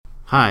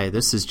Hi,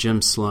 this is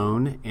Jim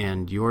Sloan,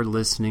 and you're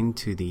listening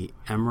to the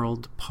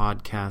Emerald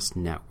Podcast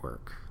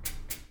Network.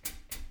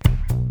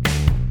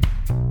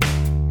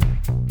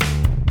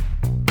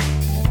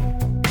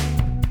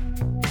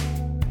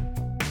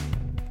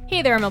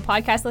 Hey there, Emerald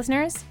Podcast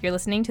listeners. You're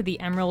listening to the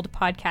Emerald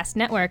Podcast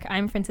Network.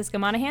 I'm Francisca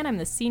Monahan. I'm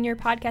the senior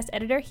podcast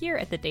editor here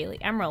at the Daily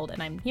Emerald,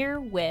 and I'm here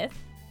with...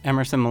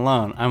 Emerson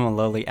Malone. I'm a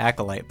lowly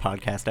acolyte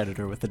podcast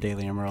editor with the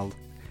Daily Emerald.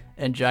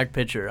 And Jack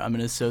Pitcher. I'm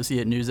an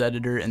associate news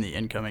editor and the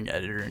incoming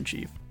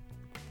editor-in-chief.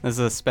 This is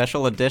a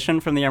special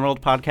edition from the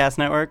Emerald Podcast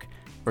Network.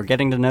 We're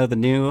getting to know the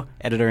new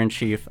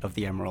editor-in-chief of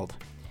the Emerald.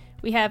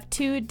 We have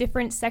two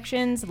different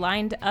sections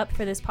lined up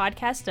for this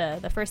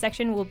podcast. The first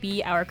section will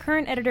be our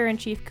current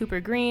editor-in-chief, Cooper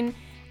Green,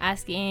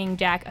 asking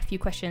Jack a few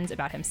questions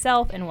about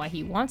himself and why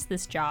he wants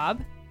this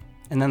job.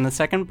 And then the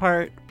second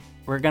part,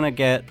 we're going to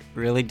get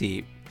really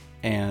deep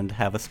and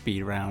have a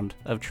speed round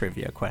of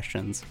trivia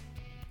questions.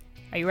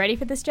 Are you ready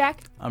for this,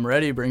 Jack? I'm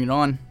ready. Bring it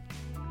on.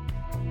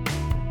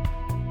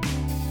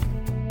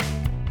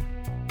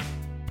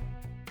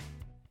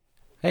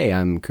 Hey,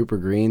 I'm Cooper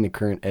Green, the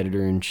current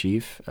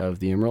editor-in-chief of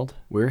the Emerald.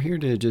 We're here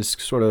to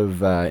just sort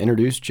of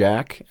introduce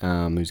Jack,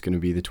 who's going to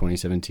be the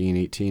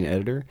 2017-18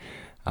 editor,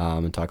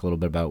 and talk a little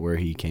bit about where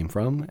he came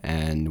from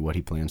and what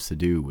he plans to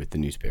do with the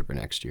newspaper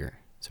next year.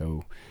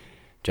 So,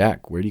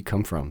 Jack, where do you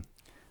come from?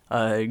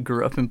 I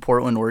grew up in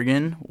Portland,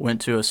 Oregon, went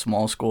to a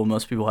small school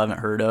most people haven't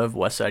heard of,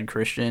 Westside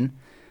Christian.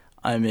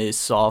 I'm a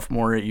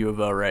sophomore at U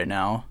of O right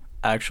now,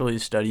 actually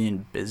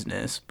studying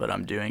business, but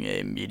I'm doing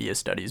a media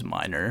studies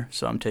minor,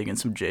 so I'm taking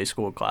some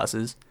J-School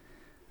classes.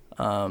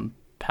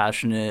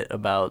 Passionate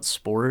about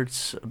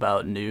sports,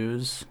 about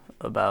news,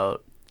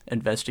 about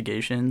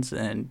investigations,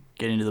 and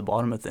getting to the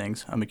bottom of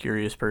things. I'm a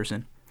curious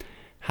person.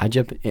 How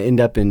did you end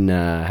up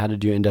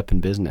in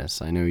business?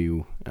 I know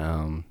you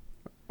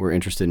were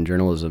interested in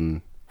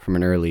journalism from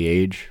an early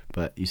age,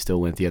 but you still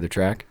went the other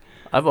track?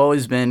 I've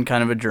always been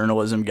kind of a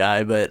journalism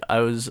guy, but I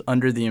was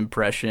under the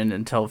impression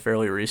until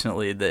fairly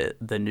recently that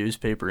the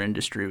newspaper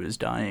industry was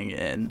dying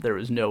and there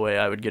was no way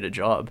I would get a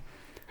job.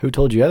 Who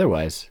told you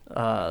otherwise?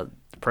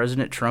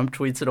 President Trump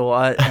tweets it a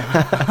lot.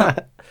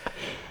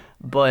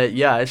 But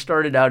yeah, I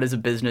started out as a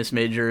business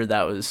major.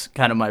 That was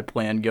kind of my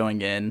plan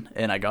going in,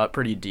 and I got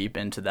pretty deep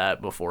into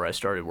that before I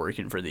started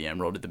working for the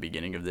Emerald at the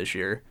beginning of this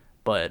year.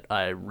 But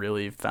I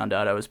really found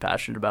out I was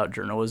passionate about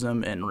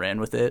journalism and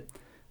ran with it.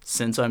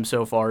 Since I'm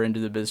so far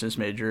into the business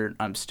major,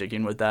 I'm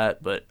sticking with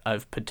that, but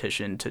I've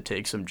petitioned to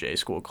take some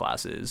J-School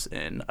classes,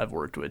 and I've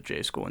worked with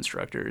J-School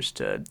instructors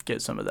to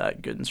get some of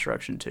that good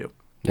instruction too.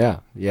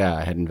 Yeah,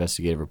 I had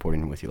investigative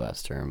reporting with you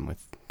last term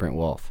with Brent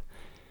Wolf.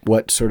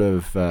 What sort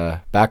of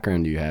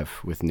background do you have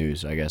with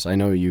news, I guess? I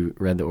know you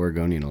read the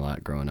Oregonian a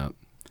lot growing up.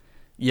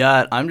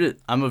 Yeah,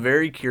 I'm a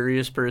very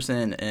curious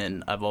person,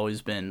 and I've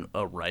always been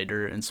a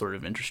writer and sort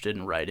of interested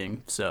in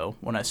writing. So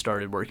when I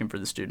started working for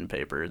the student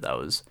paper, that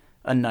was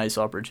a nice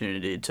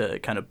opportunity to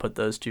kind of put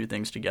those two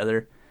things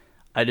together.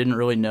 I didn't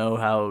really know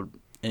how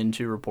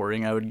into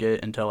reporting I would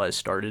get until I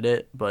started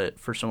it, but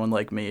for someone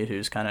like me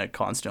who's kind of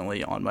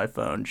constantly on my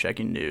phone,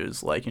 checking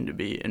news, liking to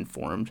be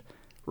informed,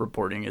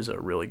 reporting is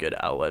a really good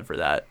outlet for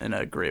that and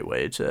a great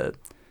way to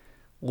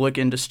look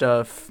into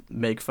stuff,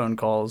 make phone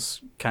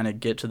calls, kind of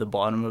get to the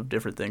bottom of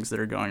different things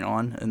that are going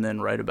on, and then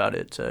write about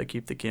it to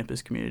keep the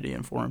campus community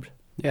informed.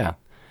 Yeah.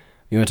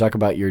 You want to talk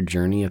about your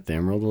journey at the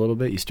Emerald a little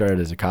bit? You started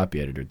as a copy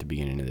editor at the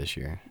beginning of this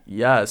year.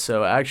 Yeah,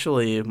 so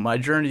actually my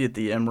journey at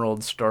the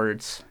Emerald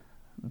starts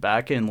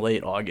back in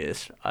late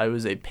August. I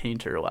was a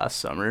painter last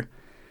summer,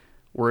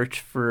 worked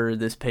for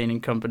this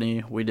painting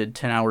company. We did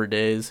 10-hour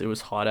days. It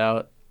was hot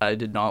out. I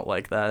did not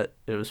like that.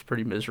 It was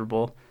pretty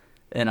miserable.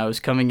 And I was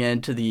coming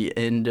into the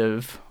end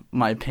of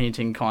my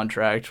painting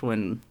contract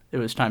when it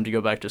was time to go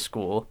back to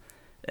school.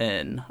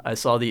 And I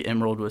saw the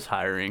Emerald was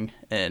hiring,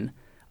 and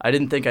I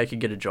didn't think I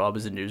could get a job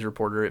as a news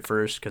reporter at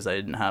first because I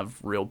didn't have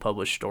real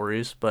published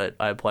stories, but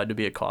I applied to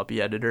be a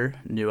copy editor,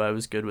 knew I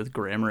was good with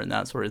grammar and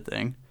that sort of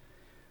thing.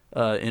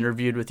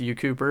 Interviewed with you,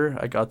 Cooper.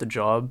 I got the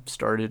job,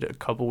 started a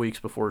couple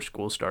weeks before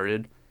school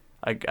started.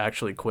 I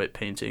actually quit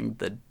painting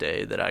the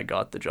day that I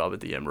got the job at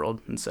the Emerald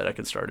and said I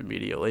could start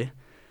immediately.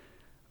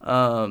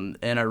 And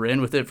I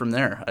ran with it from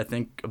there. I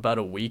think about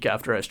a week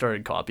after I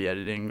started copy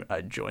editing,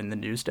 I joined the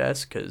news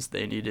desk because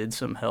they needed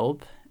some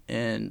help,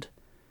 and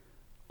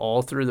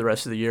all through the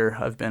rest of the year,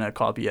 I've been a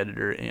copy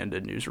editor and a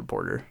news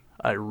reporter.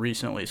 I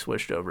recently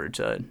switched over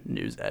to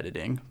news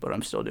editing, but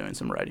I'm still doing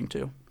some writing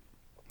too.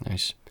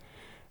 Nice.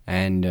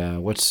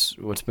 And what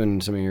have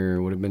been some of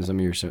your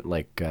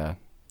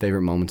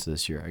favorite moments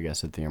this year? I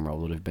guess at the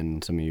Emerald, would have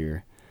been some of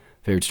your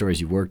favorite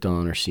stories you've worked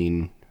on or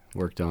seen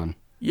worked on.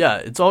 Yeah,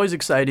 it's always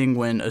exciting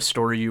when a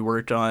story you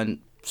worked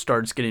on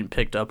starts getting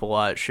picked up a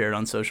lot, shared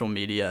on social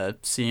media,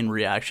 seeing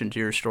reaction to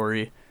your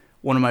story.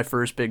 One of my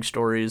first big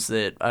stories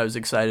that I was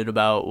excited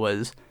about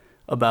was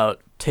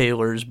about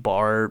Taylor's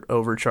Bar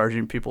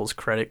overcharging people's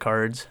credit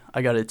cards.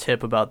 I got a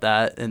tip about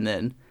that and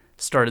then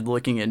started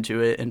looking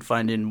into it and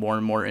finding more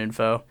and more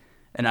info.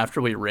 And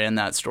after we ran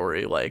that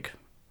story,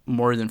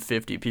 more than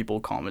 50 people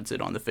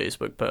commented on the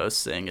Facebook post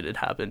saying it had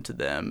happened to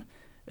them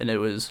And it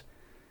was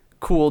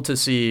cool to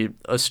see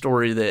a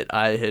story that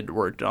I had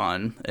worked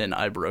on and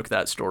I broke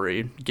that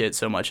story get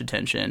so much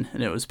attention,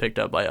 and it was picked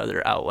up by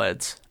other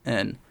outlets.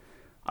 And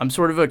I'm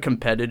sort of a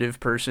competitive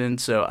person,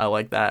 so I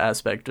like that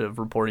aspect of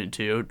reporting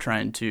too,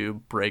 trying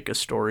to break a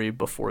story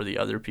before the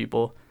other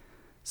people.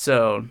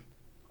 So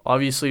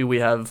obviously we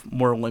have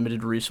more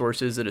limited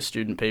resources at a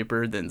student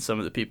paper than some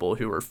of the people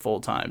who are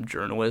full-time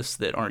journalists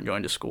that aren't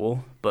going to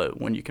school, but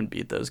when you can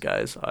beat those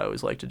guys, I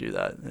always like to do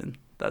that, and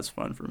that's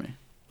fun for me.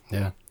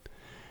 Yeah.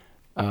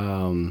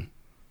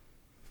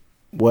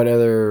 What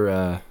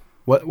other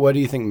what do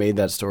you think made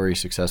that story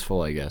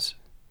successful, I guess?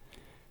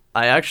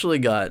 I actually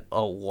got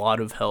a lot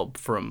of help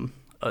from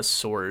a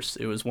source.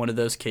 It was one of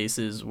those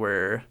cases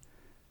where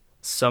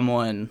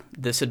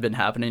this had been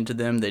happening to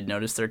them. They'd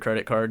noticed their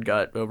credit card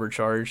got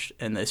overcharged,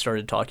 and they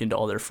started talking to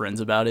all their friends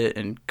about it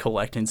and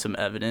collecting some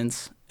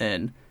evidence.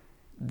 And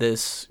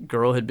this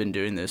girl had been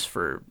doing this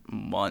for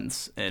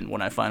months, and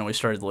when I finally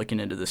started looking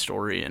into the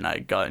story and I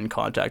got in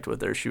contact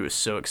with her, she was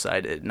so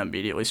excited and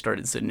immediately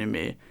started sending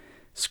me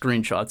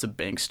screenshots of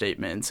bank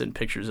statements and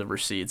pictures of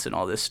receipts and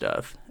all this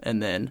stuff.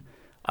 And then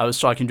I was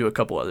talking to a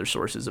couple other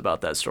sources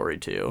about that story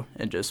too,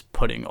 and just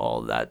putting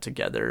all of that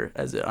together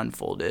as it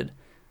unfolded,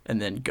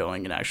 and then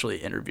going and actually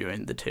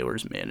interviewing the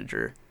Taylor's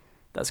manager.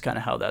 That's kind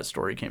of how that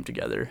story came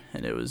together,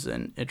 and it was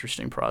an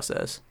interesting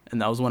process.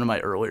 And that was one of my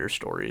earlier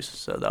stories,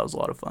 so that was a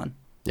lot of fun.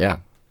 Yeah,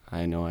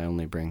 I know I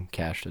only bring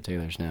cash to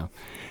Taylor's now.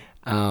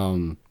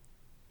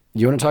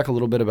 You want to talk a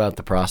little bit about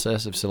the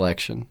process of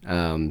selection?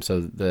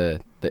 So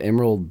the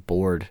Emerald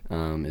Board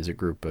is a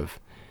group of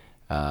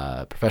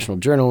professional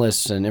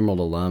journalists and Emerald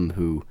alum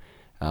who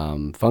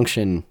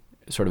function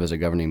sort of as a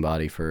governing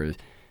body for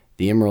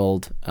the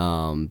Emerald,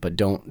 but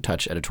don't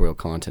touch editorial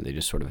content. They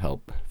just sort of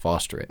help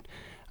foster it.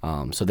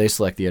 So they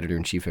select the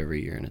editor-in-chief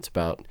every year, and it's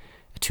about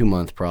a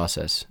 2-month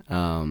process.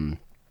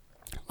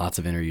 Lots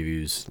of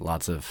interviews,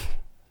 lots of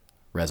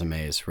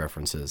resumes,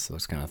 references,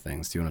 those kind of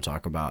things. Do you want to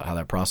talk about how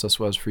that process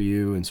was for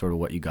you and sort of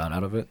what you got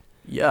out of it?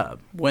 Yeah.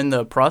 When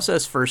the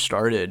process first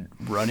started,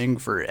 running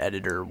for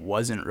editor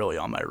wasn't really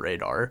on my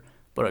radar,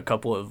 but a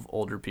couple of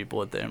older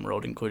people at the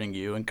Emerald, including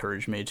you,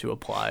 encouraged me to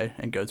apply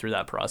and go through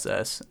that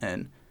process.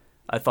 And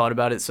I thought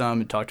about it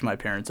some and talked to my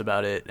parents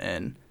about it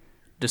and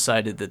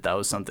decided that that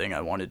was something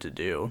I wanted to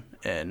do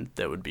and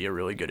that would be a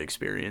really good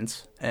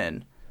experience.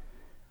 And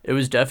it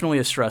was definitely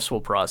a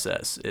stressful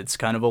process. It's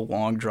kind of a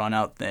long,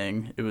 drawn-out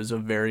thing. It was a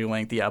very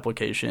lengthy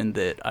application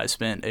that I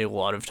spent a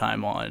lot of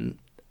time on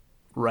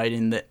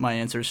writing my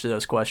answers to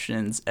those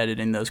questions,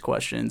 editing those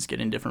questions,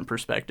 getting different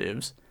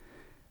perspectives.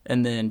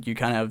 And then you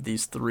kind of have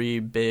these 3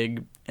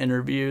 big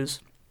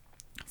interviews.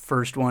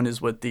 First one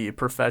is with the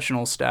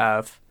professional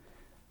staff.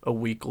 A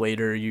week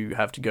later, you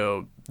have to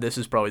go, this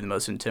is probably the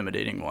most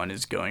intimidating one,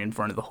 is going in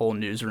front of the whole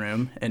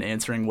newsroom and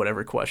answering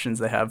whatever questions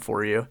they have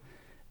for you.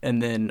 And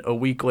then a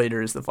week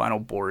later is the final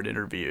board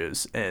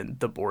interviews, and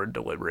the board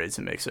deliberates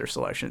and makes their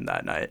selection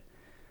that night.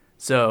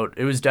 So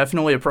it was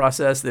definitely a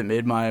process that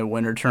made my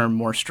winter term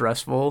more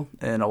stressful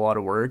and a lot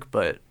of work,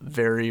 but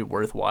very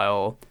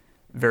worthwhile,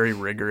 very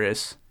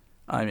rigorous.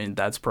 I mean,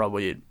 that's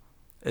probably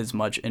as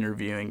much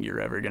interviewing you're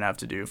ever going to have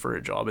to do for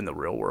a job in the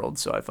real world.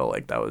 So I felt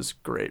like that was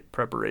great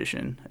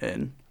preparation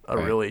and a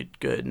really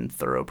good and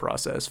thorough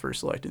process for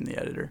selecting the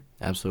editor.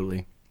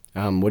 Absolutely.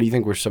 What do you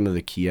think were some of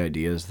the key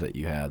ideas that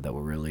you had that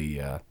were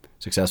really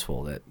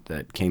successful,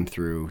 that came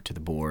through to the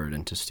board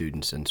and to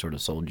students and sort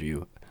of sold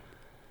you?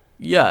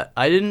 Yeah,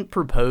 I didn't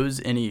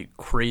propose any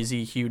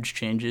crazy huge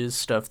changes,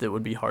 stuff that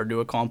would be hard to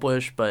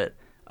accomplish, but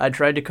I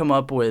tried to come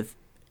up with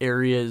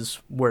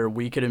areas where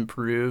we could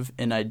improve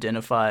and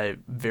identify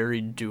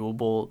very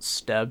doable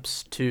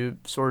steps to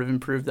sort of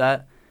improve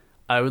that.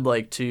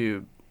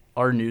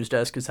 Our news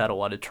desk has had a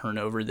lot of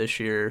turnover this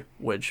year,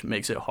 which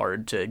makes it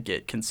hard to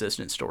get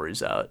consistent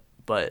stories out.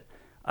 But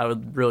I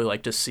would really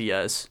like to see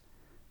us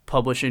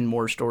publishing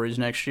more stories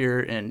next year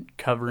and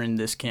covering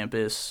this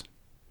campus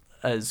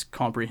as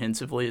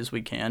comprehensively as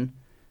we can,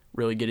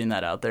 really getting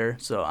that out there.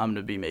 So I'm going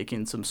to be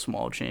making some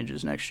small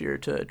changes next year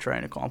to try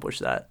and accomplish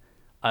that.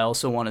 I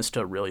also want us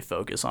to really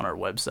focus on our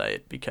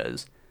website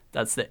because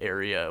that's the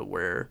area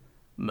where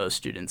most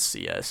students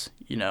see us.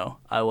 You know,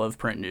 I love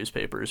print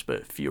newspapers,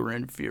 but fewer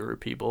and fewer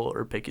people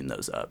are picking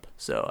those up.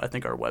 So I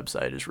think our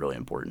website is really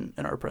important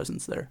in our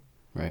presence there.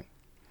 Right.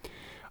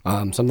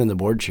 Something the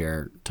board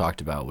chair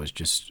talked about was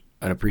just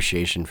an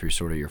appreciation for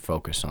sort of your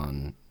focus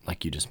on,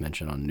 like you just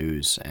mentioned, on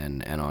news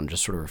and on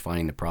just sort of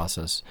refining the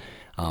process,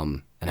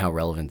 and how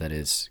relevant that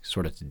is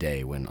sort of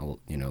today when,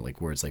 you know,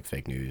 like words like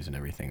fake news and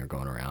everything are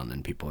going around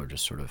and people are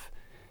just sort of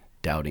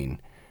doubting.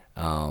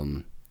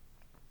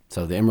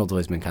 So the Emerald's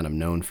always been kind of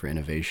known for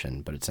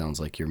innovation, but it sounds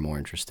like you're more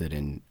interested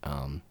in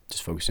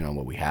just focusing on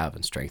what we have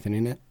and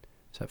strengthening it.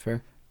 Is that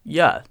fair?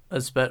 Yeah,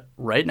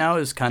 right now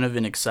is kind of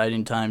an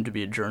exciting time to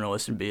be a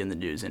journalist and be in the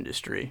news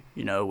industry.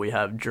 You know, we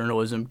have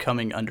journalism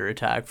coming under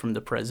attack from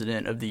the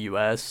president of the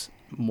U.S.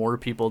 More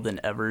people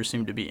than ever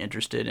seem to be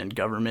interested in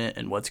government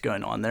and what's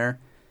going on there.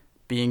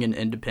 Being an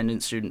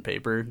independent student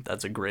paper,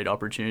 that's a great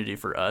opportunity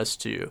for us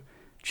to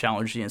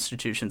challenge the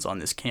institutions on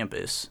this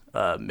campus,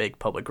 make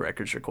public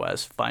records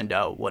requests, find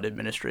out what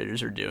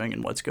administrators are doing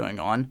and what's going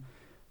on.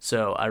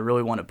 So I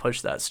really want to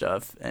push that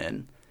stuff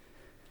and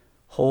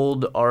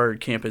hold our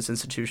campus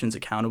institutions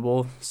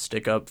accountable,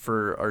 stick up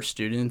for our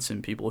students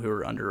and people who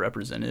are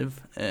underrepresented,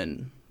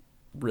 and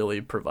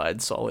really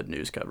provide solid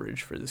news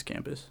coverage for this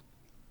campus.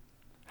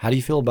 How do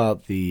you feel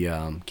about the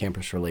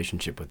campus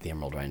relationship with the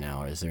Emerald right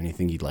now? Is there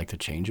anything you'd like to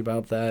change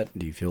about that?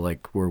 Do you feel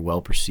like we're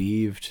well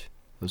perceived?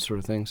 Those sort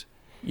of things?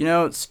 You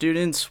know,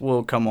 students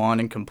will come on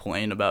and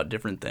complain about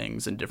different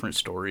things and different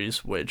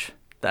stories, which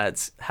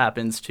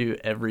happens to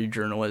every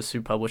journalist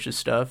who publishes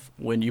stuff.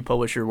 When you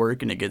publish your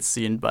work and it gets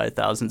seen by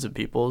thousands of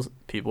people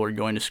are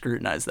going to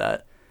scrutinize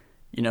that.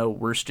 You know,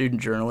 we're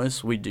student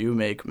journalists. We do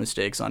make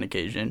mistakes on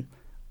occasion.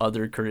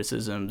 Other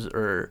criticisms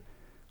are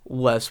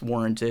less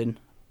warranted.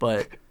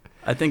 But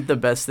I think the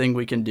best thing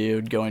we can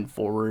do going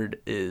forward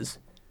is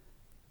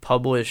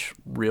publish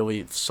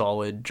really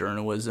solid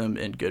journalism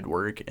and good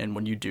work. And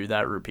when you do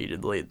that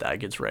repeatedly, that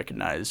gets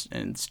recognized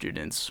and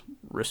students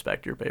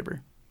respect your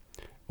paper.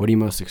 What are you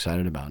most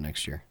excited about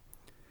next year?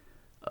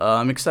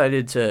 I'm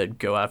excited to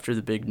go after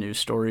the big news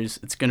stories.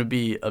 It's going to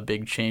be a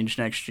big change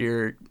next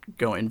year,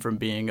 going from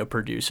being a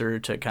producer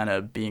to kind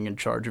of being in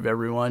charge of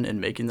everyone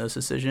and making those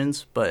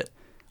decisions. But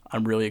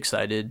I'm really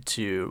excited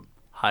to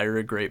hire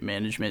a great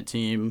management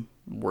team,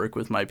 work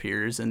with my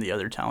peers and the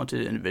other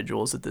talented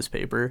individuals at this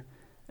paper,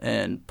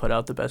 and put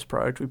out the best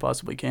product we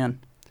possibly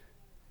can.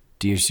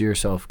 Do you see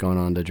yourself going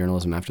on to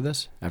journalism after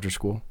this, after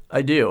school?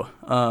 I do.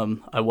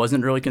 I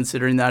wasn't really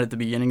considering that at the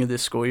beginning of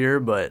this school year,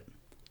 but,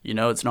 you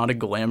know, it's not a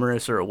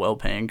glamorous or a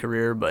well-paying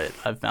career, but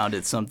I've found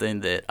it's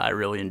something that I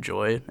really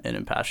enjoy and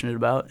am passionate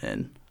about,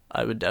 and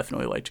I would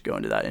definitely like to go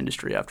into that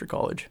industry after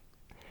college.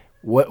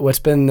 What's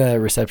been the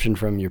reception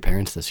from your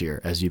parents this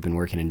year as you've been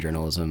working in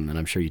journalism? And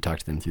I'm sure you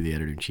talked to them through the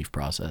editor-in-chief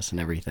process and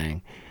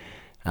everything.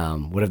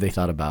 What have they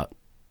thought about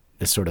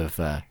this sort of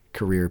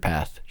career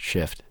path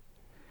shift?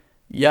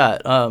 Yeah,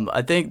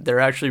 I think they're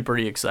actually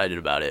pretty excited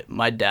about it.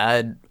 My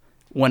dad,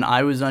 when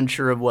I was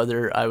unsure of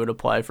whether I would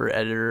apply for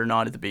editor or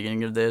not at the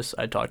beginning of this,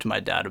 I talked to my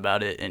dad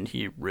about it, and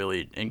he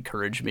really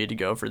encouraged me to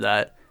go for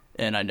that.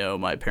 And I know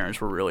my parents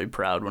were really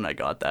proud when I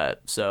got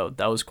that. So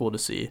that was cool to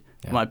see.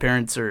 Yeah. My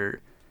parents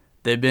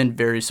they've been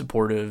very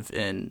supportive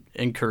and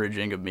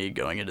encouraging of me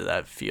going into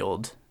that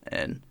field.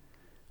 And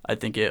I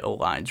think it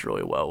aligns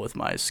really well with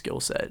my skill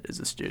set as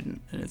a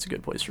student, and it's a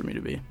good place for me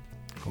to be.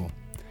 Cool.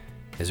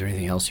 Is there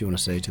anything else you want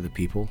to say to the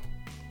people?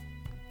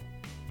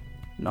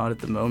 Not at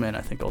the moment.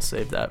 I think I'll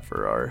save that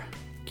for our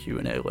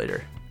Q&A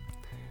later.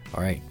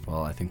 All right.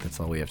 Well, I think that's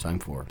all we have time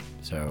for.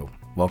 So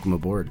welcome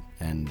aboard,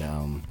 and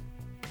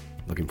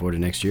looking forward to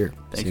next year.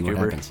 Thanks, seeing what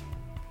happens.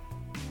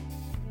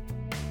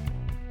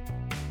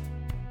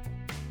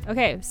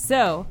 Okay,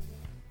 so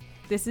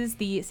this is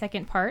the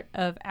second part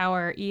of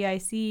our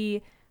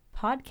EIC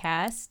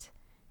podcast.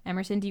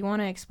 Emerson, do you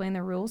want to explain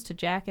the rules to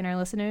Jack and our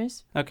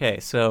listeners? Okay,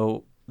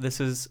 so this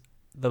is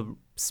the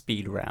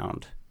speed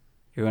round.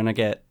 You're going to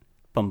get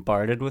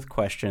bombarded with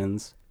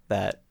questions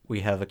that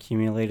we have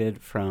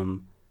accumulated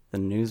from the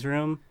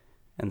newsroom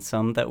and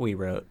some that we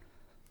wrote.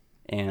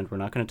 And we're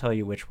not going to tell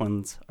you which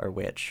ones are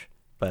which.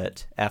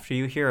 But after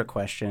you hear a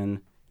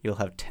question, you'll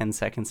have 10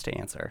 seconds to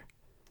answer.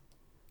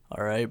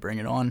 All right, bring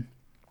it on.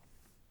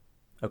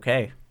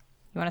 Okay.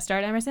 You want to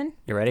start, Emerson?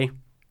 You ready?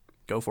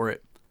 Go for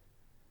it.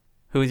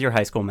 Who is your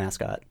high school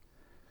mascot?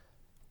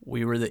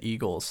 We were the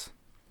Eagles.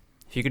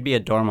 If you could be a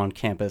dorm on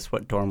campus,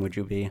 what dorm would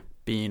you be?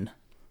 Bean.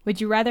 Would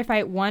you rather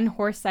fight one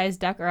horse-sized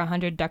duck or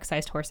 100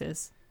 duck-sized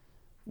horses?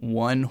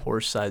 One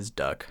horse-sized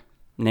duck.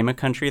 Name a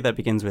country that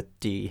begins with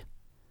D.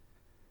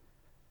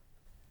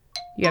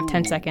 You have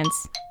 10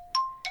 seconds.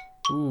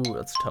 Ooh,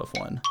 that's a tough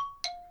one.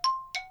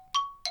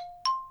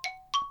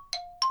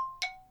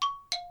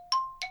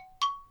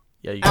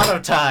 Yeah, you Out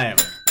of time.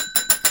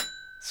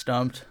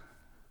 Stumped.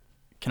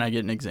 Can I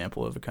get an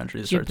example of a country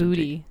that starts with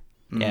D?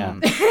 Djibouti. Yeah.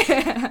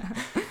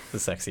 The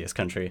sexiest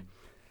country.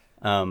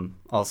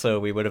 Also,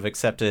 we would have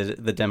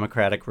accepted the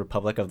Democratic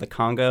Republic of the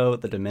Congo,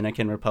 the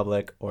Dominican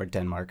Republic, or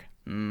Denmark.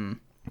 All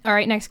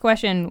right, next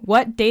question.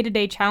 What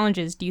day-to-day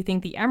challenges do you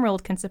think the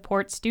Emerald can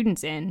support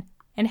students in,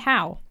 and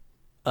how?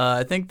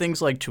 I think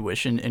things like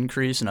tuition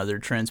increase and other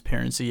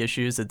transparency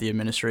issues that the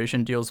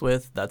administration deals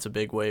with, that's a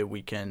big way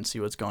we can see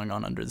what's going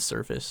on under the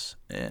surface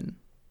and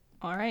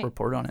All right.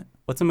 report on it.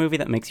 What's a movie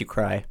that makes you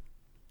cry?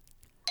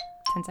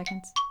 10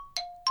 seconds.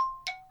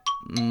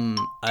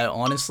 I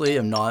honestly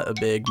am not a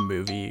big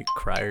movie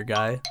crier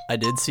guy. I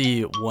did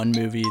see one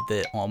movie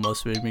that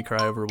almost made me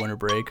cry over winter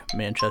break,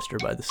 Manchester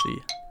by the Sea.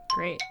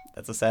 Great.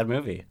 That's a sad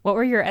movie. What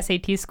were your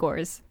SAT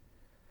scores?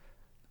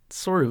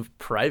 Sort of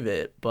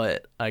private,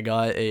 but I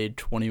got a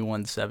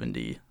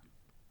 2170.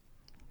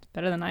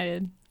 Better than I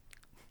did.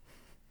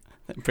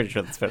 I'm pretty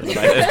sure that's better than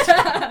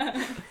I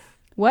did.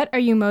 What are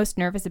you most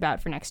nervous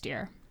about for next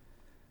year?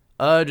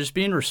 Just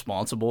being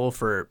responsible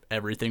for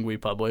everything we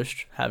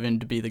published, having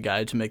to be the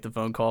guy to make the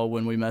phone call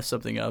when we mess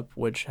something up,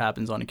 which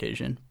happens on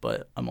occasion,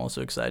 but I'm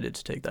also excited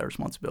to take that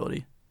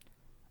responsibility.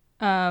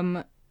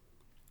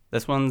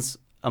 This one's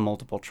a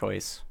multiple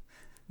choice.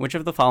 Which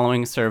of the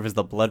following serve as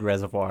the blood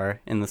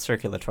reservoir in the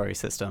circulatory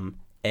system?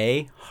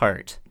 A,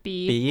 heart.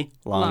 B,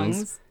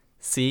 lungs.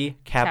 C,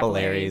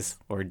 capillaries.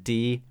 Or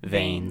D,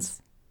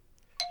 veins.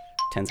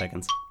 10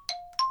 seconds.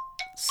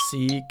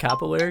 C,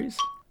 capillaries?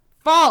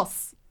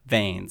 False.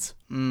 Veins.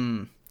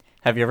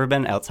 Have you ever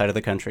been outside of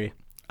the country?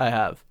 I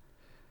have.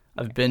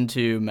 I've been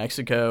to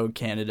Mexico,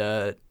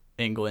 Canada,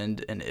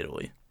 England, and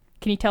Italy.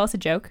 Can you tell us a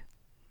joke?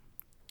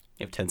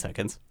 You have 10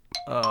 seconds.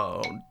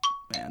 Oh,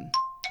 man.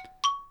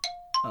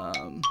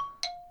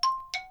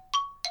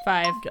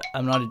 5,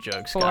 I'm not a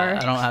joke, 4, Scott. I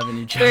don't have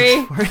any jokes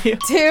 3, for you.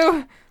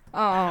 2. Oh.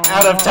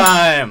 Out of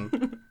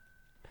time!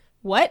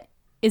 What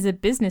is a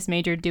business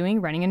major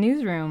doing running a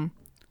newsroom?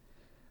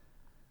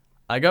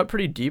 I got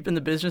pretty deep in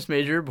the business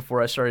major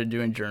before I started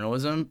doing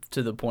journalism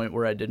to the point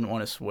where I didn't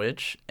want to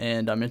switch,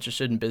 and I'm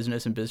interested in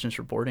business and business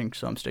reporting,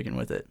 so I'm sticking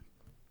with it.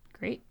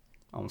 Great.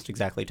 Almost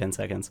exactly 10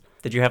 seconds.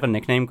 Did you have a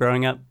nickname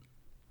growing up?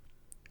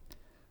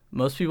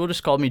 Most people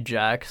just called me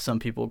Jack. Some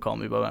people call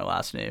me by my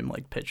last name,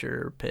 like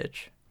Pitcher or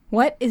Pitch.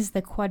 What is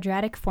the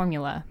quadratic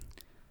formula?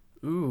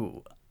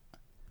 Ooh.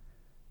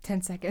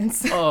 10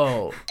 seconds.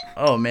 Oh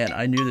man,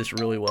 I knew this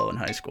really well in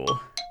high school.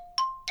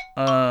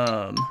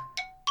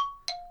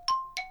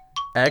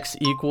 X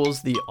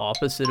equals the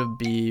opposite of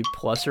B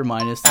plus or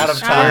minus the Out of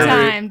square Out of time.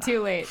 root. time.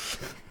 Too late.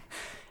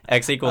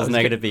 X equals was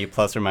negative b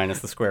plus or minus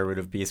the square root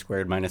of b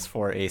squared minus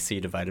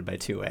 4ac divided by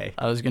 2a.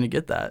 I was gonna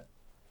get that.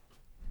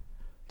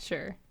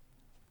 Sure.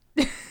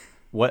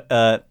 What?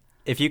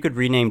 If you could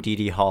rename Dee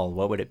Dee Hall,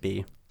 what would it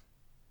be?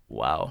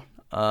 Wow.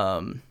 I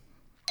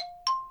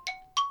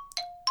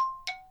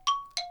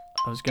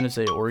was gonna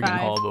say Oregon 5,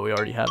 Hall, but we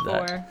already have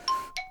that.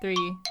 4,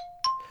 3,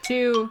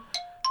 2,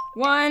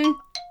 1.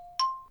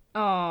 Oh,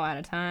 out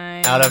of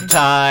time. Out of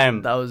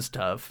time. That was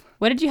tough.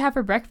 What did you have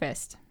for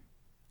breakfast?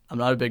 I'm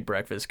not a big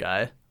breakfast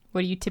guy.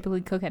 What do you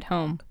typically cook at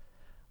home?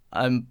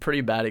 I'm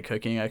pretty bad at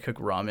cooking. I cook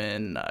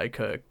ramen. I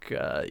cook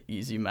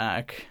Easy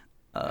Mac.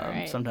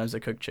 right. Sometimes I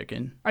cook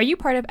chicken. Are you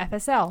part of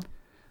FSL?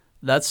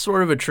 That's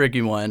sort of a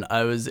tricky one.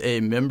 I was a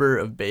member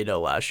of Beta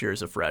last year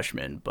as a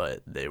freshman,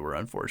 but they were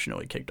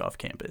unfortunately kicked off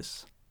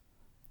campus.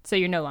 So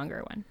you're no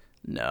longer one.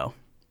 No.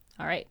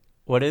 All right.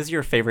 What is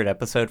your favorite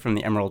episode from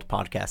the Emerald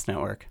Podcast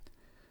Network?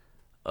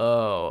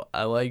 Oh,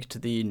 I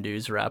liked the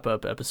news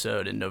wrap-up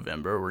episode in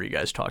November where you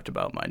guys talked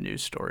about my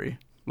news story.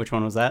 Which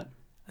one was that?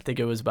 I think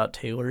it was about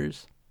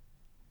tailors.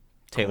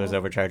 Taylor's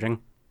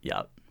overcharging.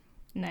 Yeah.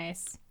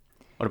 Nice.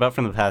 What about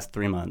from the past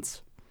 3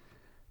 months?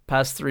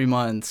 Past 3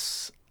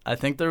 months, I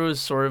think there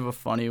was sort of a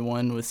funny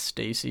one with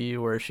Stacy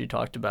where she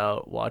talked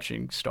about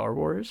watching Star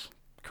Wars.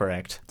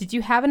 Correct. Did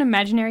you have an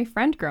imaginary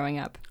friend growing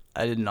up?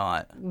 I did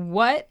not.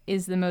 What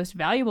is the most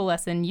valuable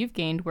lesson you've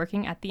gained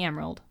working at the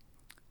Emerald?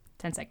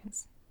 10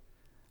 seconds.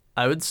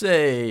 I would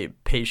say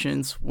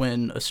patience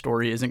when a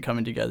story isn't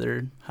coming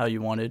together how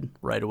you wanted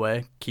right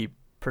away. Keep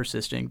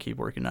persisting, keep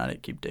working on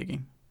it, keep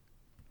digging.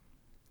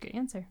 Good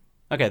answer.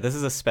 Okay, this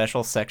is a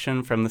special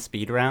section from the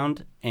speed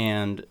round,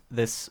 and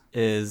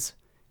the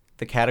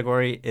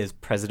category is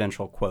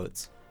presidential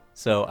quotes.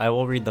 So I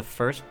will read the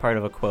first part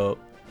of a quote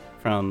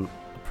from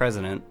a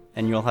president,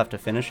 and you'll have to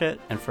finish it,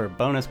 and for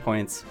bonus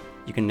points,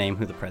 you can name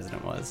who the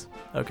president was.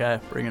 Okay,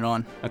 bring it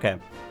on. Okay.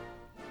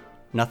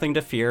 Nothing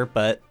to fear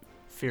but...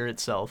 Fear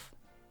itself.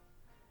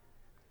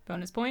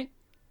 Bonus point.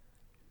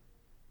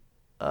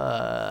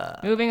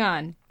 Moving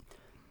on.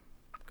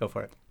 Go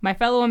for it. My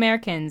fellow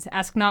Americans,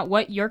 ask not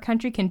what your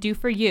country can do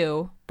for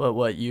you. But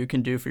what you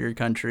can do for your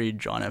country,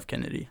 John F.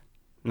 Kennedy.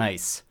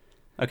 Nice.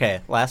 Okay,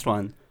 last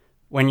one.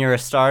 When you're a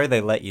star, they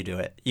let you do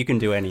it. You can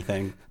do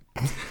anything.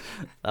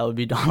 That would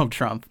be Donald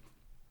Trump.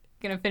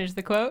 Gonna finish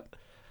the quote?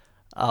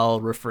 I'll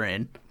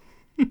refrain.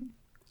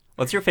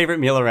 What's your favorite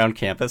meal around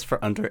campus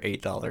for under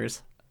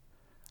 $8?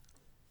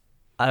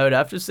 I would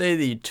have to say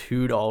the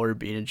 $2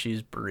 bean and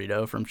cheese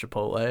burrito from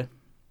Chipotle.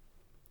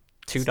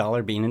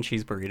 $2 bean and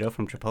cheese burrito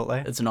from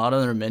Chipotle? It's not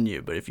on their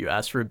menu, but if you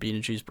ask for a bean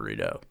and cheese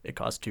burrito, it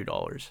costs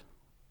 $2.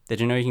 Did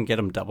you know you can get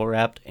them double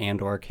wrapped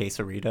and or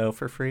quesarito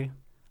for free?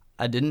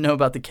 I didn't know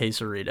about the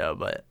quesarito,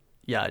 but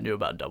yeah, I knew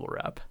about double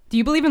wrap. Do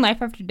you believe in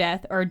life after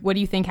death, or what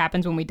do you think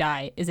happens when we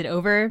die? Is it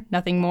over?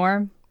 Nothing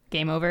more?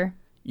 Game over?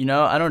 You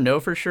know, I don't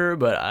know for sure,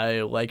 but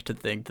I like to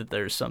think that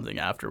there's something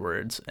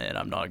afterwards, and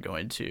I'm not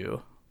going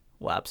to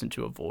lapse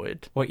into a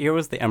void. What year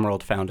was the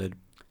Emerald founded?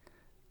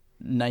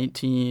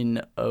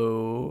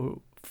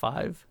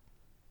 1905?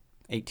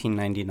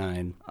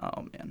 1899.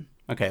 Oh, man.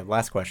 Okay,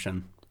 last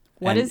question.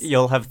 What And is-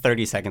 You'll have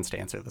 30 seconds to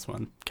answer this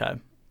one. Okay.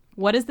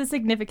 What is the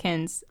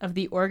significance of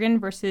the Oregon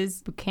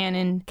versus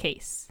Buchanan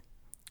case?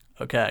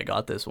 Okay, I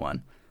got this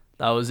one.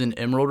 That was an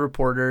Emerald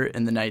reporter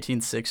in the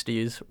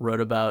 1960s, wrote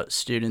about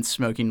students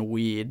smoking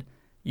weed.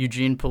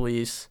 Eugene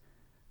police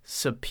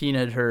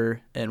subpoenaed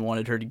her and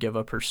wanted her to give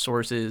up her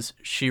sources.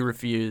 She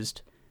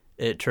refused.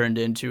 It turned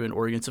into an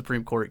Oregon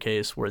Supreme Court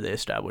case where they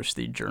established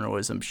the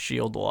journalism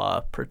shield law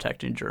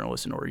protecting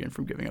journalists in Oregon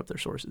from giving up their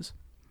sources.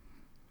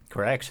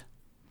 Correct.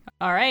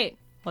 All right.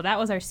 Well, that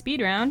was our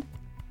speed round.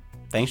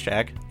 Thanks,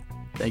 Jack.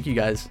 Thank you,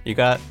 guys. You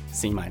got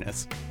C-.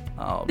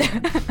 Oh,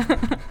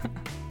 man.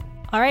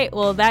 All right,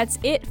 well, that's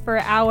it for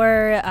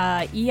our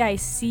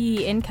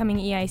incoming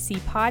EIC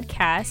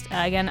podcast.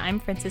 Again, I'm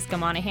Francisca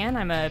Monahan.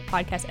 I'm a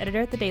podcast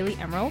editor at the Daily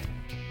Emerald.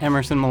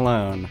 Emerson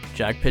Malone.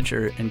 Jack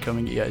Pitcher,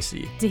 incoming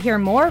EIC. To hear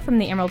more from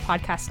the Emerald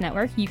Podcast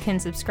Network, you can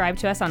subscribe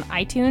to us on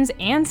iTunes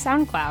and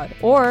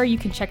SoundCloud, or you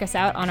can check us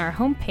out on our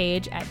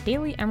homepage at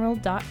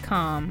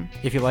dailyemerald.com.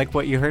 If you like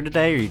what you heard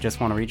today, or you just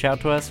want to reach out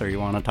to us, or you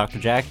want to talk to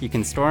Jack, you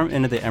can storm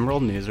into the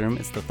Emerald newsroom.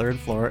 It's the third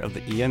floor of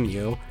the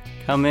EMU.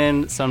 Come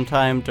in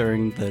sometime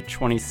during the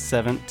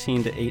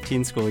 2017 to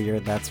 18 school year.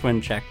 That's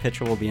when Jack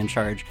Pitcher will be in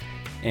charge,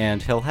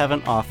 and he'll have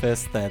an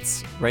office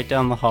that's right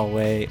down the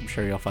hallway. I'm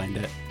sure you'll find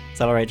it. Is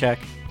that all right, Jack?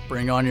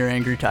 Bring on your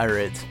angry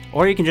tirades.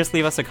 Or you can just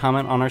leave us a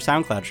comment on our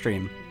SoundCloud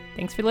stream.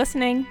 Thanks for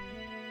listening.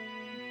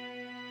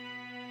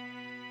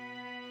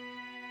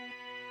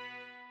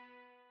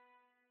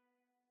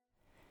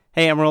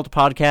 Hey, Emerald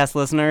Podcast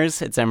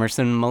listeners, it's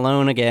Emerson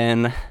Malone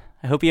again.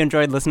 I hope you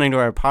enjoyed listening to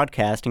our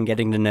podcast and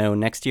getting to know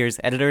next year's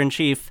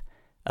editor-in-chief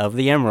of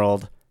the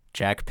Emerald,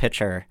 Jack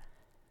Pitcher.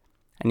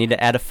 I need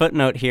to add a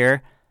footnote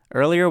here.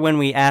 Earlier when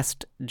we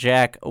asked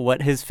Jack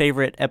what his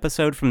favorite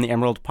episode from the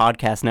Emerald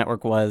Podcast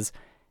Network was,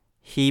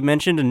 he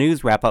mentioned a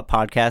news wrap-up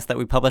podcast that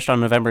we published on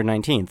November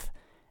 19th.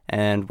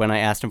 And when I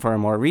asked him for a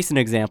more recent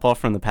example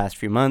from the past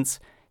few months,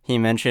 he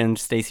mentioned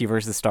Stacy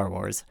vs. Star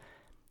Wars.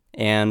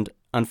 And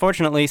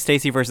unfortunately,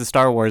 Stacy vs.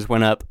 Star Wars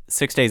went up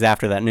 6 days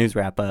after that news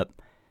wrap-up.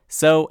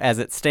 So, as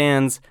it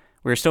stands,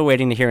 we're still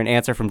waiting to hear an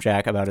answer from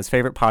Jack about his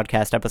favorite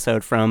podcast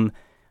episode from,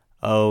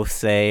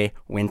 say,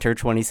 winter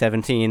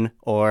 2017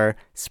 or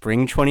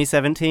spring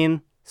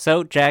 2017.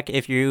 So, Jack,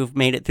 if you've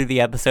made it through the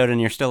episode and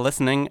you're still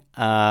listening,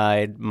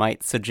 I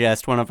might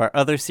suggest one of our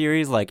other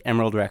series like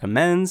Emerald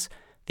Recommends,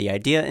 The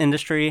Idea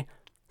Industry,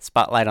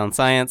 Spotlight on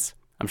Science.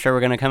 I'm sure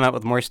we're going to come out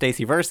with more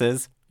Stacy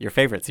Versus, your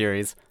favorite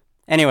series.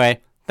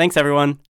 Anyway, thanks everyone.